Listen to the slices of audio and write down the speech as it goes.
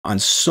On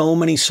so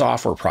many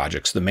software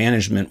projects, the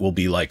management will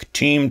be like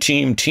team,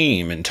 team,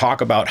 team, and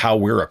talk about how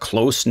we're a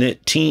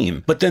close-knit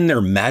team, but then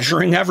they're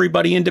measuring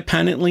everybody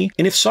independently.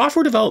 And if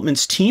software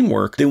development's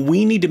teamwork, then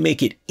we need to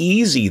make it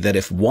easy that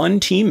if one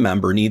team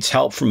member needs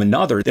help from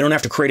another, they don't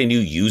have to create a new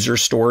user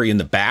story in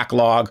the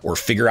backlog or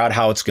figure out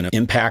how it's going to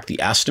impact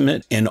the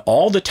estimate. And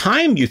all the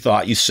time you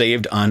thought you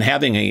saved on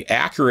having an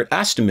accurate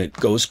estimate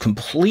goes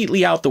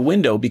completely out the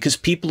window because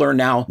people are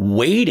now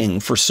waiting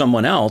for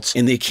someone else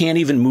and they can't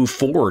even move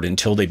forward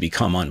until they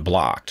become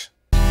unblocked.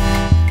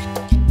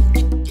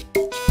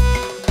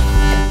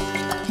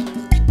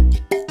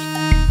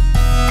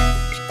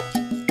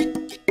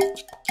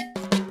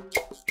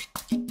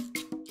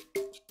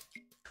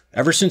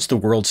 Ever since the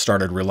world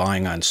started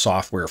relying on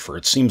software for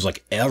it seems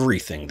like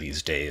everything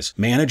these days,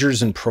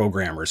 managers and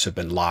programmers have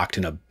been locked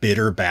in a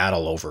bitter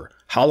battle over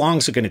how long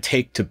is it going to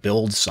take to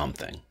build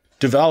something.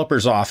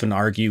 Developers often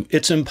argue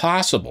it's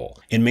impossible,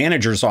 and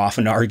managers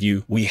often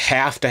argue we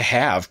have to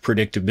have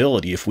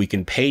predictability if we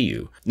can pay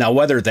you. Now,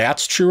 whether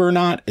that's true or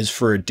not is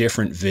for a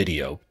different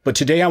video, but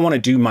today I want to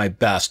do my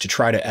best to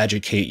try to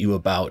educate you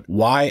about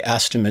why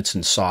estimates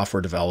in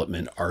software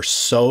development are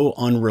so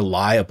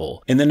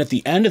unreliable. And then at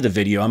the end of the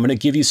video, I'm going to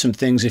give you some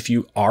things if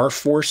you are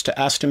forced to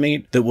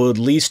estimate that will at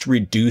least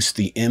reduce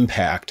the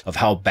impact of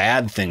how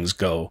bad things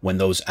go when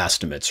those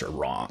estimates are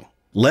wrong.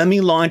 Let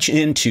me launch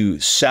into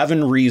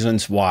 7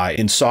 reasons why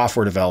in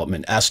software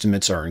development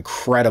estimates are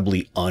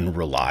incredibly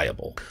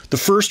unreliable. The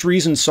first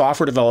reason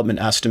software development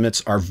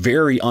estimates are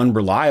very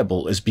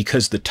unreliable is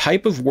because the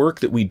type of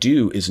work that we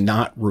do is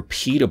not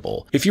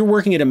repeatable. If you're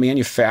working at a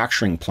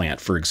manufacturing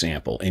plant, for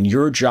example, and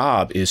your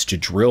job is to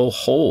drill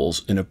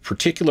holes in a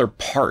particular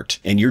part,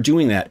 and you're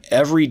doing that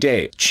every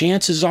day,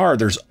 chances are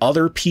there's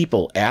other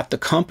people at the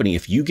company.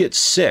 If you get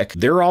sick,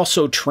 they're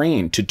also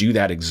trained to do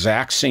that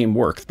exact same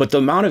work. But the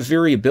amount of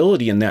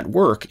variability in that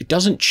work, it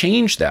doesn't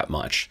change that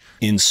much.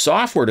 In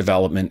software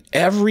development,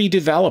 every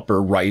developer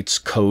writes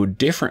code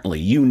differently.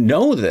 You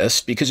know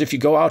this because if you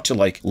go out to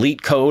like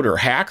LeetCode or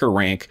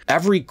HackerRank,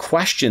 every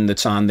question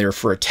that's on there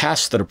for a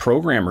test that a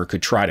programmer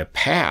could try to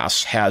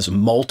pass has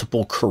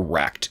multiple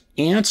correct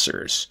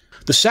answers.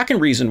 The second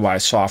reason why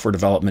software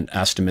development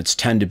estimates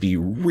tend to be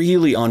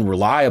really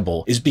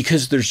unreliable is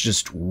because there's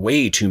just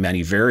way too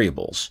many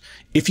variables.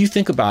 If you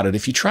think about it,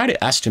 if you try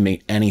to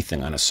estimate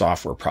anything on a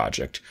software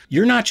project,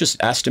 you're not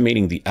just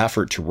estimating the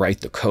effort to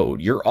write the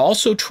code, you're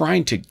also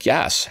trying to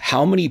guess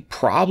how many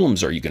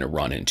problems are you going to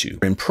run into.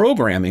 In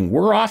programming,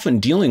 we're often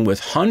dealing with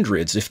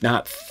hundreds, if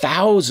not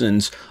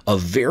thousands, of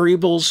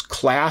variables,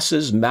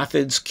 classes,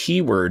 methods,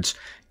 keywords,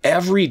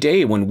 every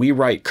day when we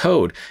write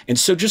code. And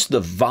so just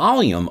the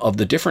volume of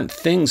the different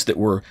things that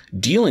we're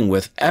dealing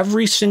with,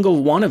 every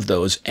single one of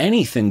those,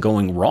 anything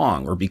going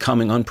wrong or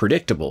becoming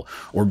unpredictable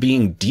or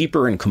being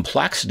deeper in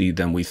complexity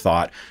than we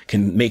thought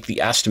can make the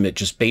estimate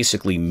just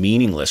basically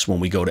meaningless when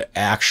we go to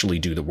actually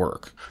do the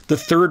work. The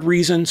third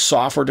reason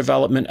software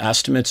development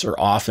estimates are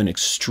often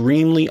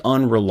extremely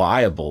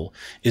unreliable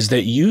is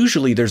that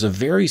usually there's a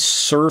very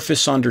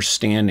surface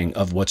understanding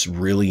of what's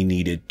really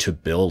needed to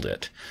build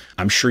it.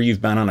 I'm sure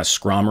you've been on a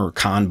Scrum or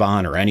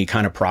Kanban or any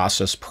kind of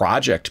process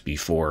project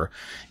before,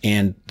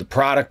 and the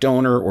product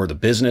owner or the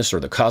business or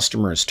the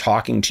customer is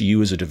talking to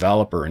you as a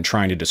developer and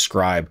trying to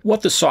describe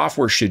what the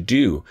software should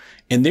do.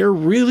 And they're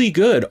really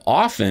good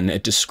often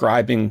at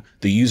describing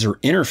the user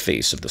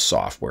interface of the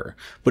software.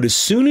 But as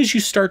soon as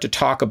you start to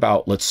talk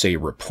about, let's say,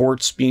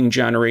 reports being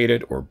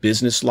generated or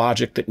business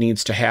logic that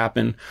needs to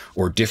happen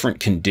or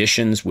different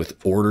conditions with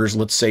orders,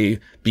 let's say,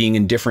 being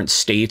in different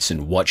states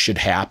and what should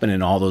happen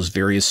in all those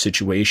various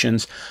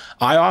situations,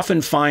 I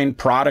often find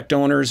product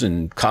owners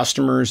and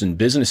customers and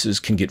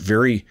businesses can get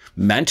very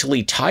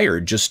mentally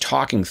tired just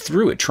talking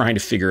through it, trying to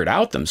figure it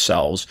out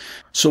themselves.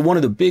 So one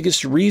of the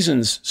biggest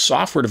reasons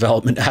software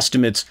development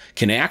estimates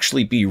can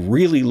actually be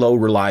really low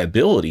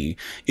reliability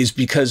is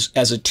because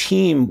as a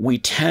team, we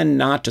tend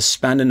not to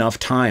spend enough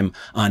time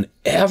on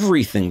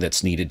everything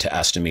that's needed to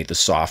estimate the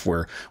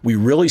software. We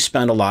really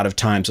spend a lot of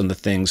times on the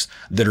things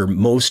that are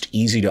most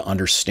easy to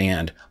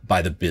understand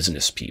by the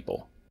business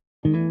people.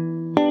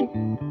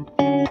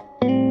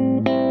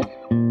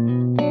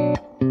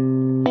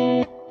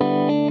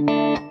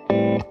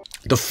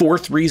 The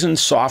fourth reason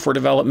software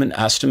development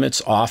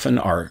estimates often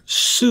are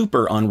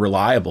super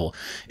unreliable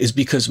is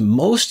because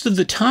most of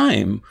the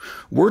time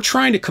we're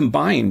trying to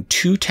combine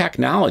two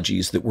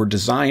technologies that were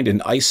designed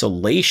in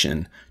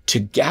isolation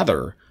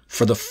together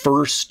for the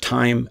first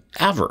time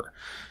ever.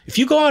 If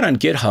you go out on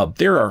GitHub,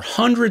 there are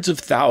hundreds of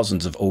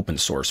thousands of open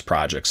source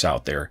projects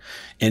out there,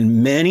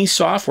 and many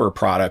software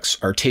products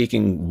are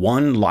taking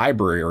one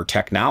library or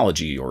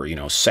technology or,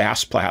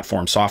 SaaS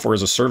platform, software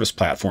as a service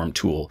platform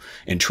tool,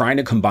 and trying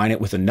to combine it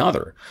with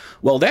another.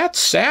 Well, that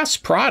SaaS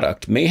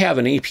product may have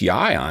an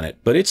API on it,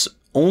 but it's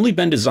only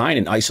been designed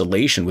in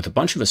isolation with a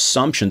bunch of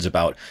assumptions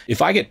about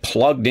if I get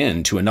plugged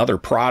into another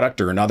product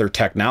or another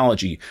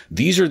technology,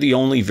 these are the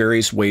only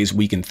various ways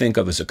we can think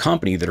of as a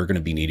company that are going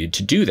to be needed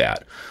to do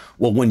that.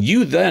 Well, when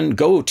you then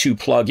go to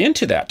plug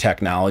into that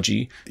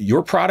technology,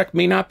 your product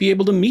may not be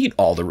able to meet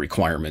all the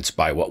requirements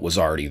by what was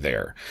already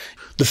there.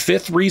 The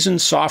fifth reason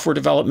software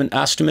development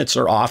estimates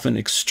are often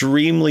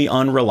extremely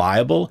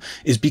unreliable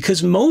is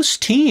because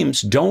most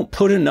teams don't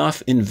put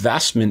enough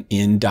investment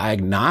in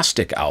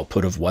diagnostic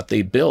output of what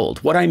they build.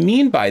 What I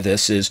mean by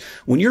this is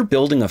when you're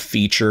building a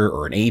feature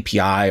or an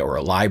API or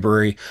a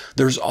library,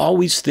 there's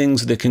always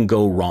things that can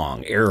go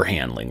wrong, error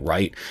handling,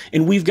 right?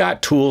 And we've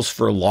got tools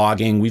for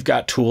logging, we've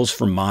got tools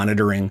for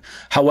monitoring.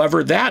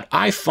 However, that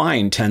I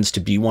find tends to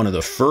be one of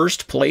the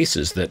first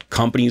places that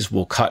companies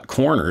will cut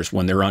corners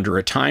when they're under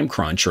a time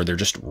crunch or they're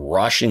just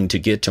rushing to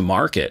get to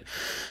market.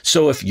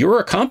 So if you're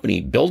a company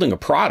building a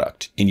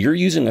product and you're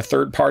using a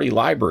third-party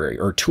library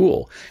or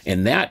tool,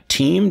 and that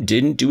team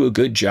didn't do a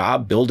good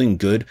job building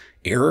good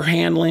error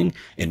handling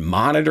and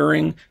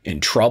monitoring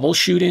and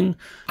troubleshooting,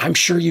 I'm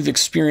sure you've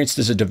experienced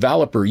as a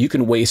developer, you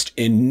can waste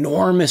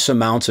enormous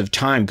amounts of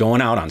time going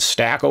out on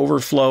Stack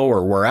Overflow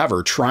or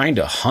wherever trying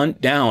to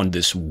hunt down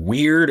this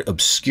weird,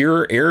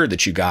 obscure error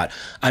that you got.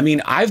 I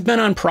mean, I've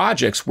been on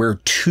projects where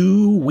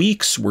 2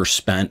 weeks were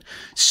spent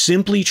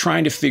simply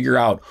trying to figure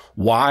out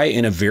why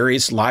in a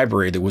various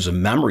library there was a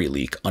memory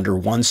leak under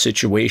one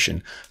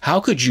situation. How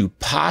could you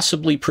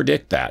possibly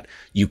predict that?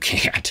 You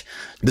can't.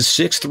 The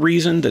sixth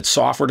reason that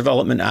software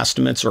development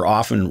estimates are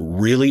often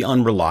really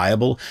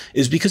unreliable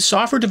is because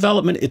software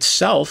development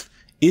itself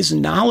is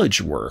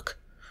knowledge work.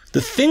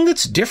 The thing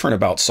that's different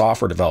about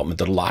software development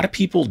that a lot of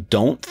people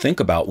don't think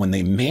about when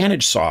they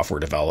manage software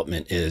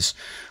development is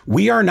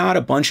we are not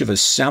a bunch of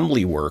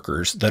assembly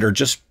workers that are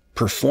just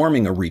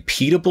performing a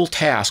repeatable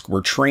task. We're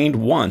trained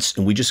once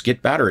and we just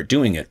get better at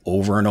doing it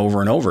over and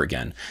over and over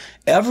again.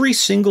 Every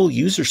single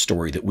user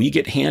story that we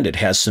get handed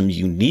has some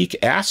unique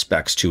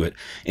aspects to it.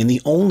 And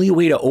the only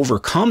way to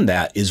overcome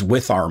that is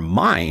with our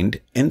mind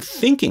and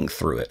thinking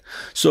through it.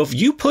 So if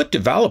you put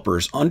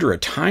developers under a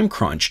time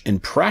crunch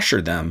and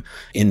pressure them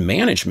in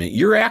management,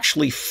 you're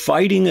actually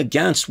fighting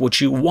against what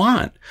you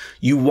want.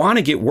 You want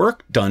to get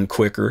work done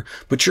quicker,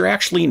 but you're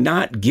actually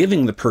not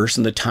giving the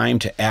person the time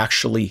to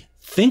actually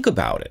think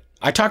about it.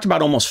 I talked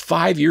about almost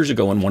 5 years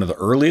ago in one of the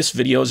earliest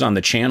videos on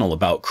the channel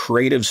about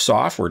creative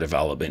software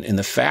development and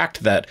the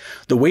fact that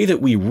the way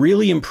that we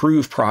really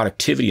improve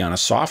productivity on a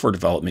software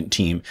development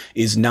team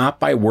is not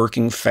by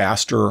working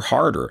faster or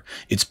harder.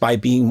 It's by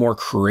being more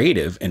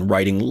creative and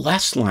writing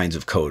less lines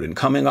of code and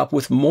coming up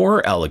with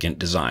more elegant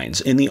designs.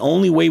 And the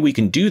only way we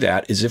can do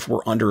that is if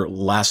we're under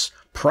less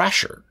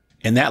pressure.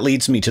 And that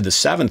leads me to the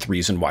seventh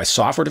reason why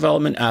software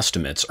development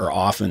estimates are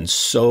often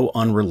so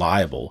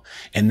unreliable.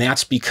 And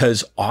that's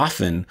because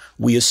often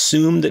we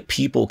assume that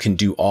people can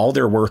do all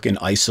their work in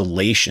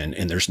isolation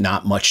and there's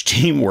not much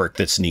teamwork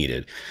that's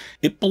needed.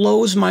 It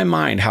blows my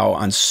mind how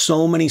on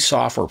so many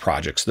software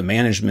projects, the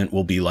management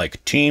will be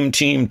like team,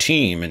 team,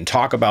 team and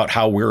talk about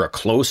how we're a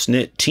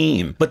close-knit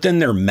team. But then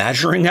they're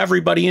measuring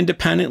everybody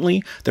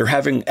independently. They're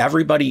having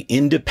everybody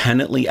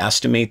independently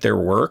estimate their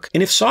work.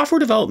 And if software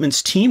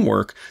development's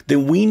teamwork,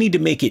 then we need to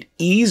make it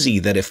easy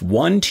that if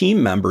one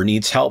team member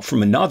needs help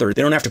from another,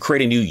 they don't have to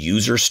create a new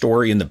user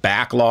story in the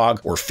backlog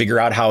or figure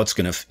out how it's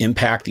going to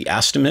impact the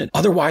estimate.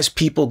 Otherwise,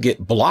 people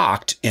get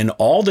blocked and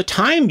all the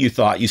time you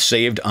thought you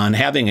saved on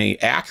having an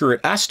accurate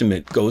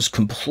estimate goes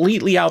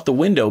completely out the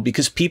window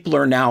because people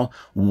are now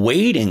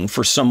waiting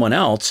for someone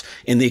else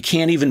and they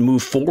can't even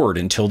move forward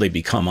until they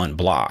become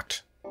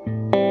unblocked.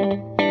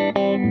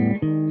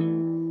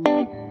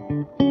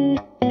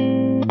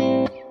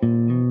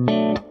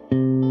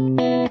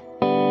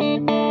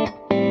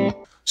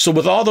 So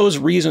with all those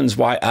reasons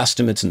why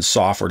estimates in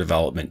software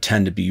development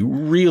tend to be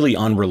really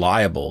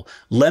unreliable,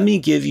 let me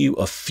give you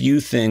a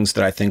few things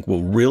that I think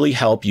will really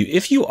help you.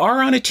 If you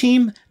are on a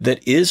team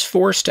that is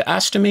forced to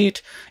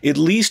estimate, at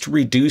least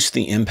reduce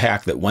the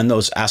impact that when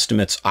those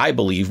estimates, I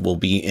believe, will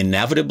be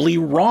inevitably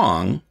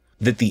wrong,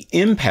 that the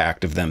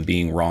impact of them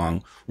being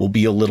wrong will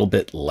be a little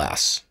bit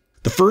less.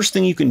 The first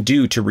thing you can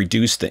do to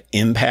reduce the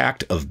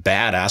impact of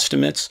bad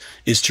estimates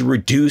is to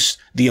reduce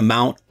the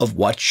amount of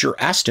what you're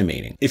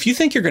estimating. If you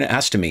think you're going to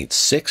estimate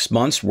 6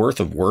 months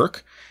worth of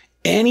work,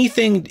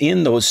 anything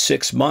in those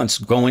 6 months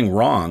going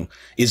wrong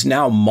is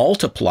now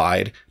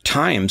multiplied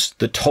times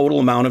the total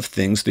amount of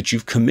things that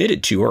you've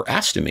committed to or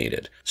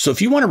estimated. So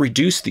if you want to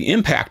reduce the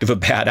impact of a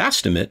bad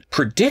estimate,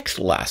 predict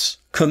less,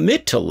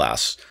 commit to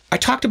less. I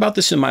talked about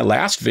this in my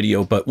last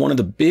video, but one of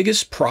the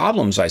biggest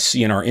problems I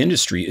see in our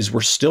industry is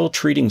we're still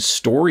treating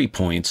story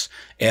points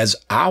as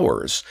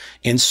hours.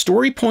 And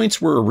story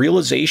points were a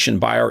realization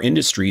by our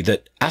industry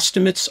that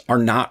estimates are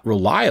not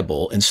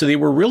reliable. And so they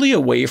were really a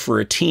way for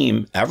a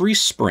team every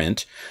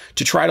sprint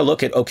to try to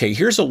look at, okay,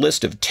 here's a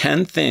list of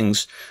 10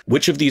 things.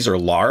 Which of these are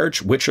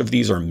large? Which of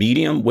these are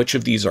medium? Which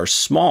of these are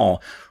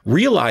small?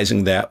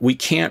 Realizing that we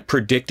can't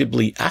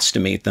predictably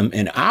estimate them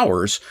in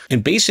hours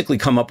and basically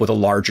come up with a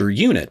larger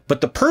unit.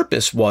 But the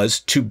purpose was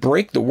to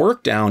break the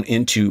work down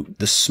into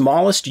the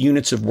smallest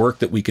units of work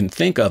that we can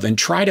think of and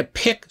try to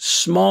pick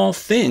small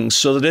things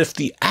so that if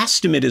the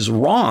estimate is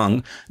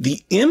wrong,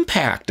 the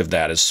impact of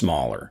that is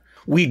smaller.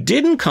 We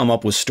didn't come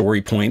up with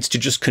story points to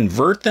just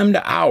convert them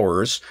to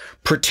hours,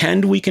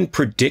 pretend we can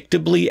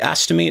predictably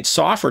estimate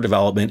software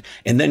development,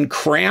 and then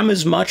cram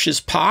as much as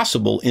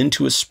possible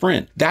into a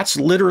sprint. That's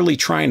literally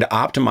trying to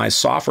optimize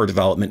software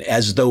development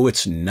as though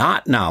it's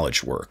not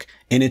knowledge work,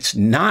 and it's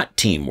not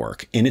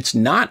teamwork, and it's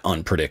not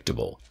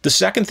unpredictable. The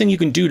second thing you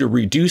can do to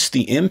reduce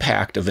the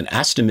impact of an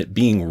estimate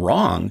being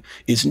wrong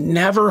is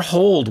never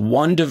hold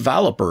one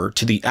developer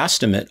to the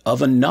estimate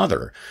of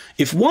another.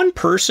 If one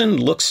person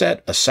looks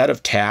at a set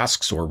of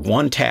tasks or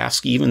one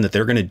task even that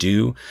they're going to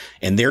do,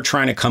 and they're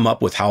trying to come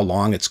up with how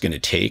long it's going to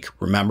take,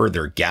 remember,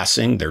 they're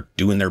guessing, they're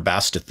doing their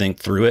best to think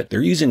through it.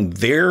 They're using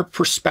their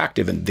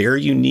perspective and their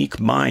unique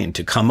mind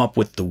to come up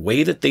with the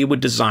way that they would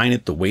design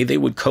it, the way they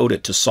would code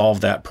it to solve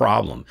that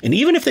problem. And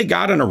even if they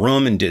got in a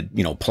room and did,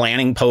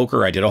 planning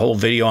poker, I did a whole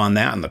video on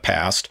that in the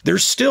past,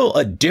 there's still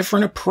a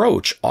different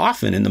approach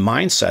often in the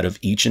mindset of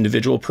each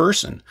individual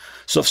person.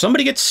 So if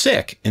somebody gets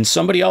sick and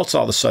somebody else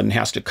all of a sudden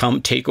has to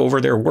come take over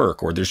their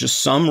work, or there's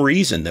just some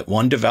reason that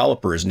one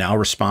developer is now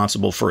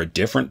responsible for a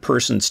different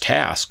person's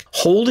task,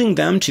 holding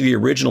them to the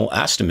original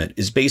estimate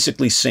is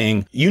basically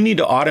saying you need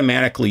to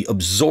automatically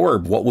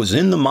absorb what was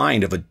in the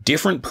mind of a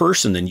different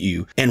person than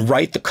you and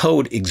write the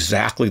code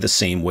exactly the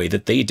same way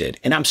that they did.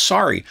 And I'm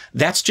sorry,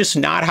 that's just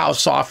not how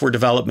software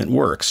development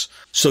works.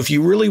 So if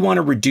you really want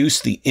to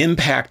reduce the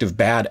impact of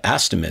bad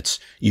estimates,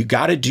 you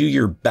got to do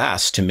your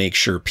best to make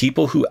sure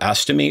people who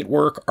estimate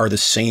work are the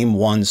same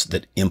ones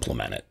that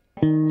implement it.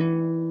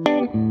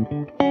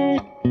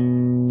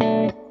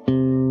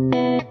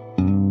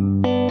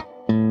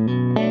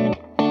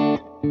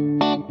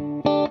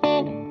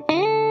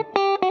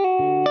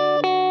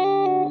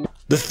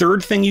 The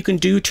third thing you can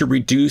do to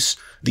reduce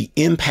the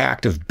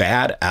impact of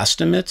bad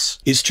estimates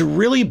is to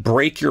really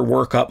break your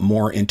work up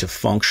more into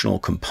functional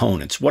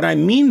components. What I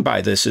mean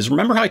by this is,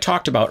 remember how I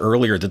talked about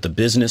earlier that the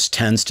business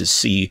tends to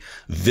see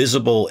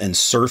visible and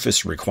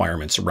surface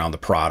requirements around the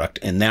product,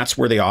 and that's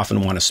where they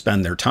often want to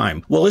spend their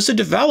time. Well, as a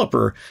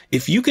developer,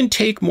 if you can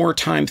take more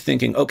time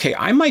thinking, okay,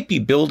 I might be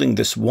building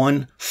this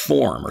one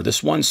form or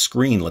this one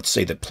screen, let's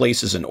say, that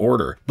places an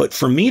order, but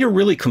for me to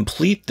really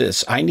complete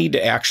this, I need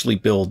to actually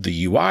build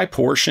the UI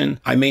portion.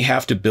 I may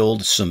have to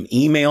build some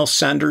email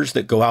senders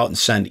that go out and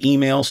send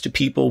emails to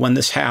people when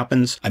this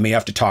happens. I may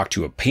have to talk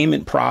to a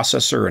payment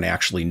processor and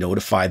actually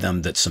notify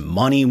them that some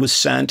money was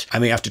sent. I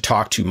may have to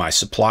talk to my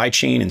supply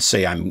chain and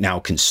say I'm now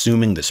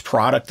consuming this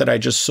product that I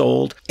just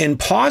sold. And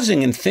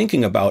pausing and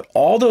thinking about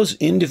all those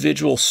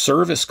individual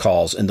service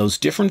calls and those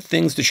different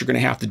things that you're going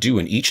to have to do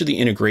in each of the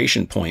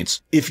integration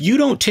points, if you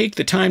don't take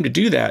the time to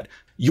do that,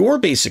 you're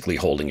basically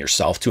holding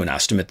yourself to an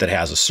estimate that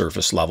has a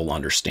surface level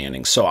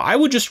understanding. So I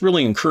would just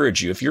really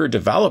encourage you, if you're a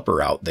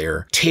developer out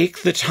there,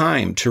 take the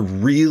time to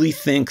really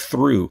think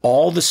through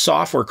all the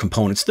software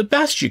components the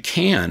best you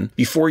can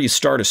before you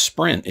start a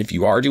sprint, if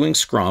you are doing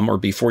Scrum, or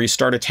before you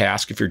start a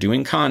task, if you're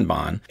doing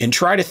Kanban, and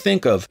try to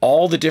think of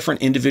all the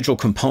different individual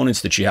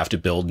components that you have to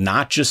build,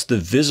 not just the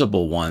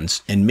visible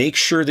ones, and make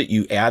sure that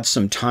you add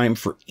some time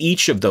for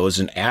each of those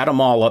and add them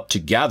all up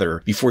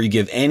together before you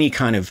give any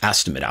kind of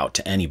estimate out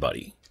to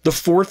anybody. The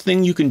fourth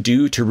thing you can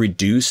do to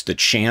reduce the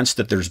chance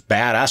that there's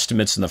bad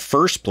estimates in the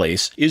first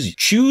place is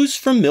choose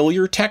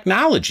familiar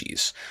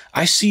technologies.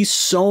 I see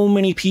so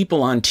many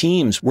people on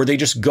teams where they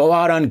just go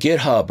out on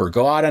GitHub or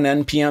go out on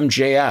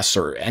npm.js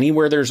or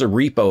anywhere there's a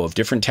repo of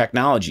different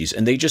technologies,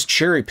 and they just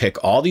cherry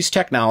pick all these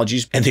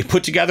technologies and they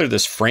put together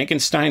this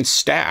Frankenstein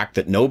stack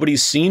that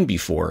nobody's seen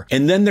before.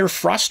 And then they're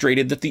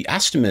frustrated that the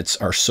estimates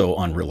are so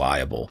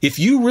unreliable. If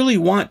you really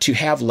want to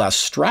have less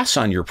stress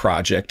on your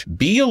project,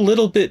 be a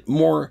little bit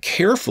more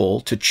careful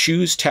to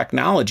choose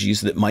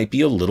technologies that might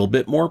be a little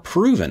bit more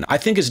proven. I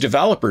think as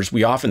developers,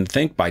 we often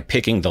think by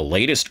picking the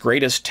latest,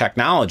 greatest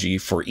technology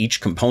for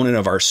each component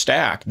of our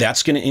stack,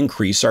 that's going to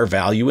increase our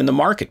value in the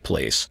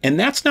marketplace. And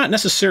that's not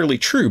necessarily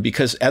true,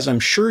 because as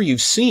I'm sure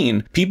you've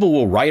seen, people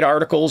will write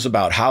articles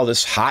about how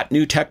this hot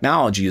new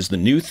technology is the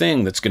new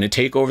thing that's going to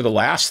take over the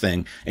last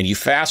thing. And you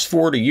fast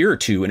forward a year or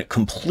two and it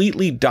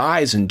completely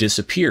dies and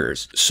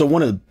disappears. So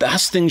one of the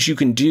best things you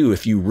can do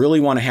if you really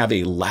want to have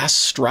a less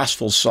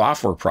stressful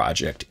software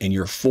project and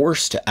you're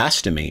forced to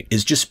estimate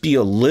is just be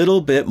a little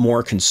bit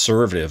more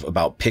conservative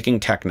about picking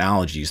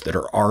technologies that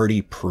are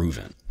already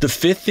proven. The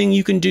fifth thing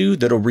you can do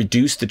that'll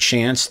reduce the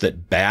chance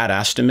that bad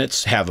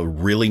estimates have a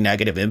really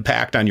negative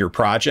impact on your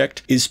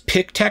project is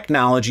pick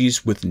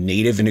technologies with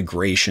native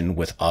integration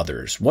with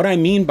others. What I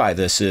mean by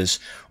this is,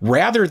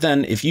 rather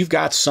than if you've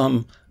got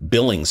some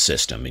billing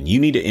system and you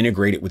need to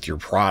integrate it with your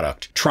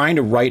product, trying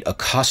to write a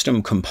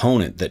custom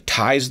component that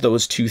ties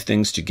those two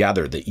things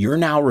together that you're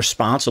now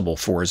responsible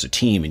for as a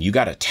team, and you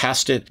got to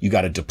test it, you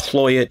got to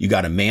deploy it, you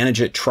got to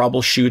manage it,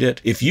 troubleshoot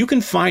it. If you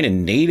can find a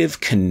native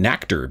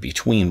connector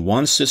between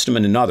one system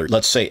and another another.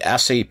 Let's say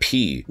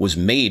SAP was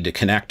made to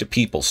connect to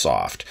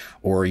PeopleSoft,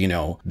 or,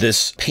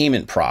 this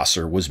payment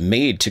processor was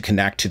made to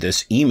connect to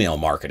this email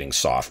marketing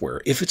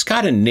software. If it's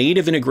got a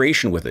native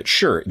integration with it,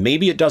 sure,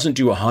 maybe it doesn't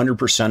do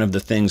 100% of the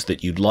things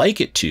that you'd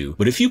like it to,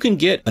 but if you can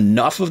get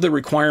enough of the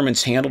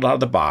requirements handled out of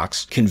the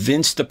box,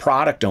 convince the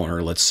product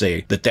owner, let's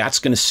say, that that's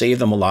going to save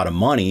them a lot of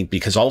money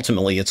because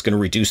ultimately it's going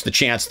to reduce the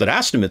chance that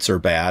estimates are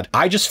bad.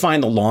 I just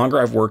find the longer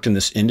I've worked in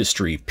this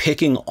industry,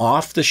 picking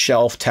off the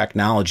shelf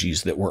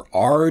technologies that were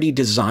already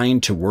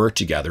designed to work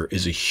together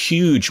is a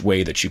huge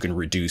way that you can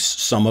reduce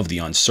some of the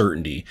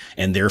uncertainty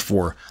and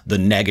therefore the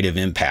negative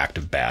impact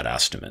of bad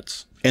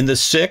estimates. And the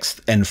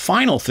sixth and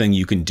final thing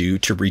you can do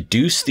to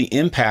reduce the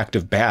impact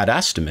of bad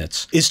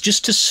estimates is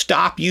just to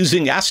stop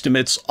using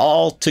estimates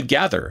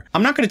altogether.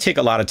 I'm not going to take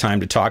a lot of time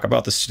to talk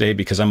about this today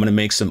because I'm going to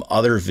make some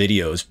other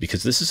videos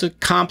because this is a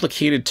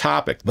complicated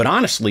topic. But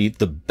honestly,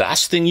 the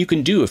best thing you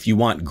can do if you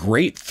want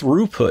great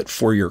throughput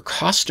for your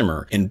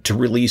customer and to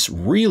release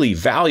really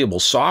valuable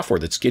software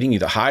that's getting you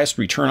the highest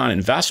return on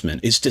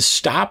investment is to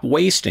stop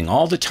wasting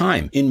all the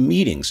time in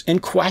meetings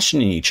and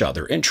questioning each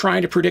other and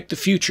trying to predict the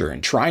future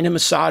and trying to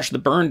massage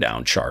the burn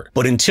down chart.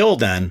 But until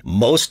then,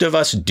 most of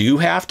us do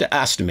have to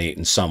estimate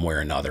in some way or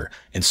another.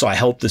 And so I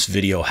hope this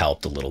video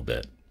helped a little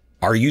bit.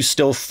 Are you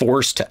still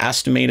forced to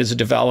estimate as a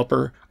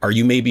developer? Are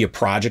you maybe a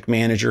project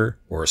manager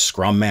or a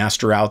scrum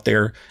master out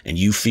there and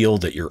you feel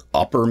that your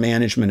upper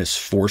management is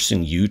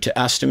forcing you to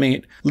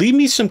estimate? Leave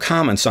me some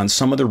comments on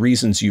some of the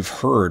reasons you've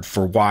heard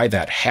for why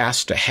that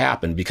has to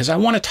happen, because I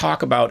want to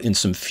talk about in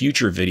some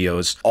future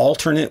videos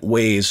alternate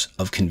ways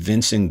of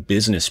convincing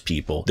business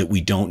people that we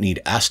don't need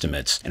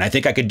estimates. And I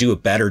think I could do a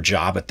better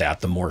job at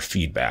that the more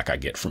feedback I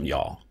get from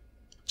y'all.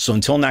 So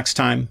until next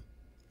time,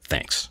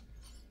 thanks.